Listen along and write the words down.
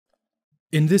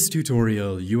In this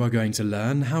tutorial, you are going to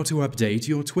learn how to update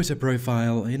your Twitter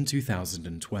profile in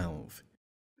 2012.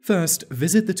 First,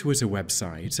 visit the Twitter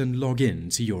website and log in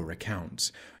to your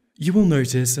account. You will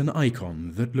notice an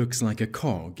icon that looks like a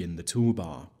cog in the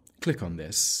toolbar. Click on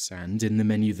this, and in the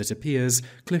menu that appears,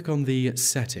 click on the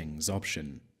Settings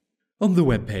option. On the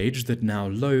web page that now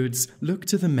loads, look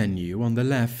to the menu on the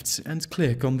left and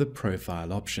click on the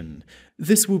Profile option.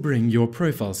 This will bring your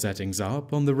profile settings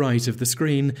up on the right of the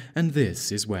screen, and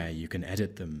this is where you can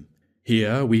edit them.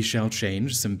 Here we shall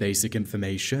change some basic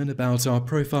information about our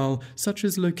profile, such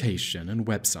as location and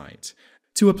website.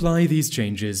 To apply these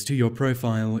changes to your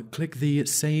profile, click the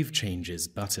Save Changes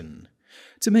button.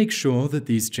 To make sure that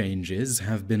these changes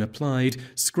have been applied,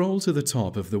 scroll to the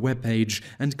top of the web page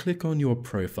and click on your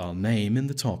profile name in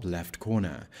the top left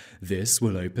corner. This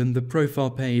will open the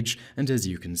profile page, and as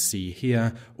you can see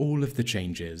here, all of the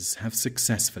changes have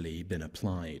successfully been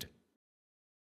applied.